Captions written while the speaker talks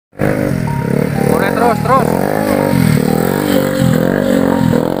terus.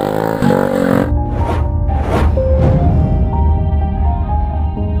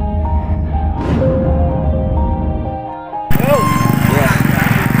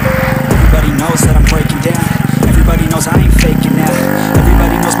 Everybody knows that I'm breaking down. Everybody knows I ain't faking now.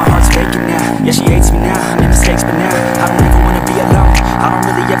 Everybody knows my heart's vacant now. Yeah, she hates me now, I made mistakes, but now I don't ever wanna be alone. I don't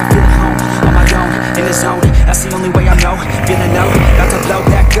really ever feel at home, on my own, in the zone. That's the only way I know, feeling low, about to blow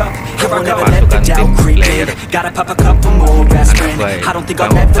back up. I won't ever let the doubt creep in. Gotta pop a couple more aspirin. I don't think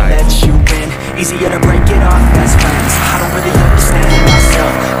I'll ever let you in. Easier to break it off best friends. I don't really understand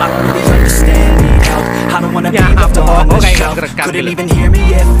myself, I don't really understand, need help. I don't wanna be left on the shelf. Couldn't even hear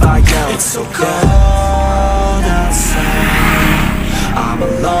me if I yelled. It's so cold outside, I'm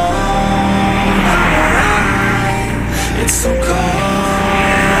alone, I'm alright. It's so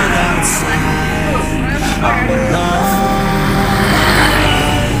cold outside, I'm alone.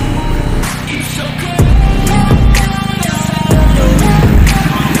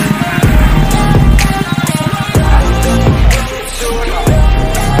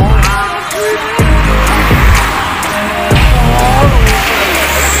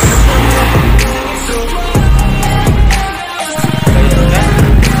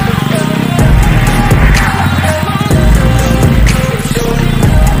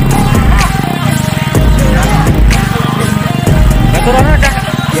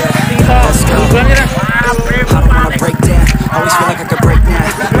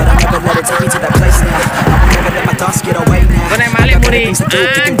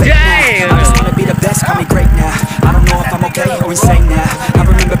 Anjay. I just wanna be the best, call me great now. I don't know if I'm okay or insane now. I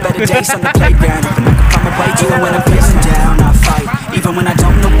remember better days on the playground. And I can find my way even when I'm feeling down. I fight, even when I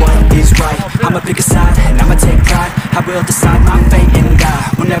don't know what is right. I'ma pick a side and I'ma take pride. I will decide my fate and die.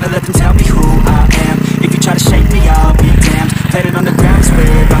 Will never let them tell me who I am. If you try to shake me, I'll be damned. Plated on the ground is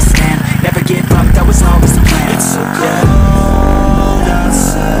where I stand. Never give up, that was always the plan. It's so cold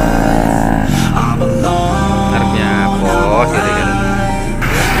outside, I'm alone.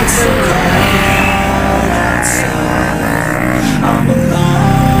 It's so cold outside, I'm alone.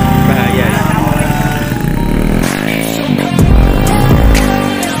 Bahaya.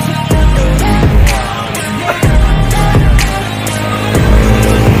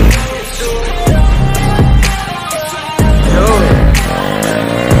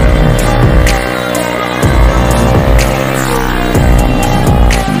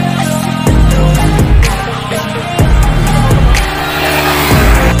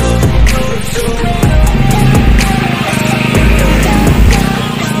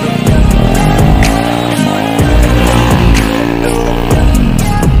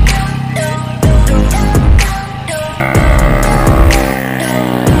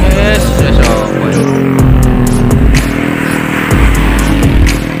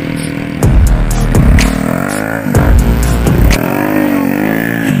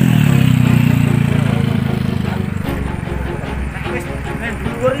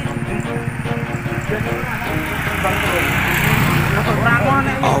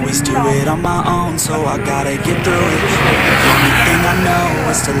 Always do it on my own, so I gotta get through it. The only thing I know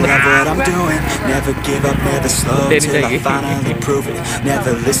is to love what I'm doing. Never give up, never slow, till I finally prove it.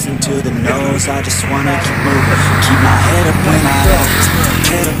 Never listen to the no's, I just wanna keep moving. Keep my head up when I act,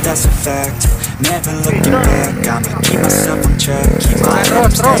 head up, that's a fact. Never looking back, I'ma keep myself on track. Keep my head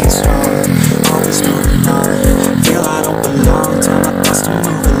up, staying strong, always moving on. Feel I don't belong, tell my thoughts to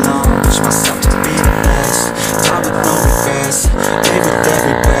move along. Push myself to be the best, die with no regrets. Live with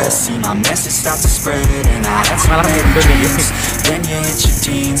every breath, see my message start to spread. And I had so many dreams, then you hit your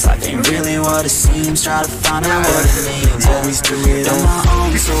teens. Life ain't really what it seems, try to find out what it means. Always do it on my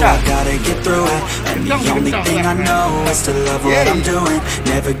own, so I gotta get through it. And the only thing I know is to love what I'm doing.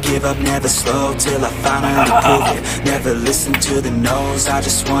 Never give up, never slow, till I finally prove it. Never listen to the no's, I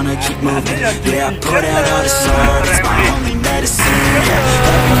just wanna keep moving. Yeah, I put out all this art, it's my only medicine. Yeah,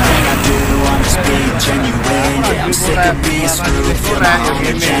 everything I do, I'm just being genuine. Yeah, I'm sick of being screwed, feel my own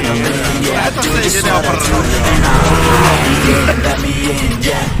adrenaline. Yeah, I do just what I do, and I hope you let me in, let me in,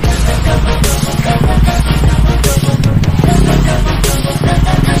 yeah.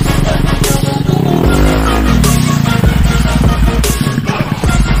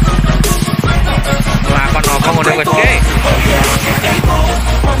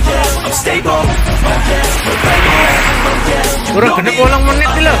 Kurang genep 8 menit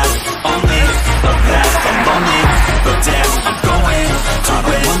sih lo.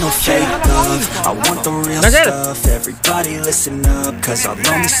 I want the real stuff. Everybody listen up, cause I'll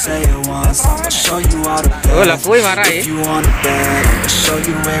only say it once. I'll show you all the best. If you want it bad, I'll show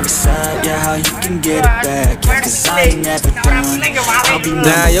you every side. Yeah, how you can get it back. Yeah, cause I ain't never done. I'll be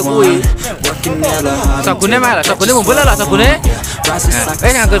number one. working hella hard Sabune until I malah, get sabune just mumpul what lah, I sabune. want, yeah. Rises like the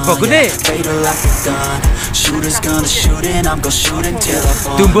nganggur sun, bagune. fatal like a gun. Shooters gonna shoot and I'm gonna shoot until I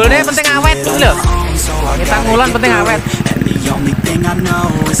fall. Dumbulnya penting awet Do gitu it loh. on my own, so I Kita gotta ngulan get penting through awet. it. And the only thing I know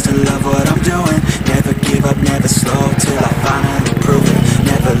is to love what I'm doing. Never give up, never slow till I finally prove it.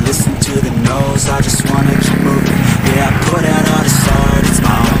 Never listen to the no's, I just wanna keep moving. Yeah, I put out all this art, it's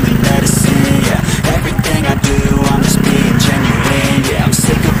my only medicine. Yeah, everything I do, I'm just being genuine. Yeah, I'm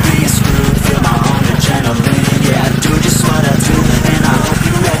sick of being screwed, feel my own adrenaline. Yeah, I do just what I do, and I hope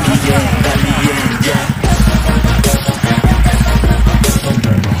you let me in, yeah.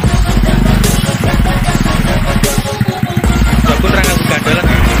 Sabun rangga gandalan.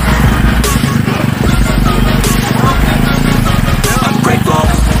 I'm grateful.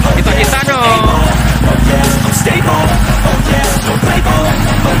 Kita dong.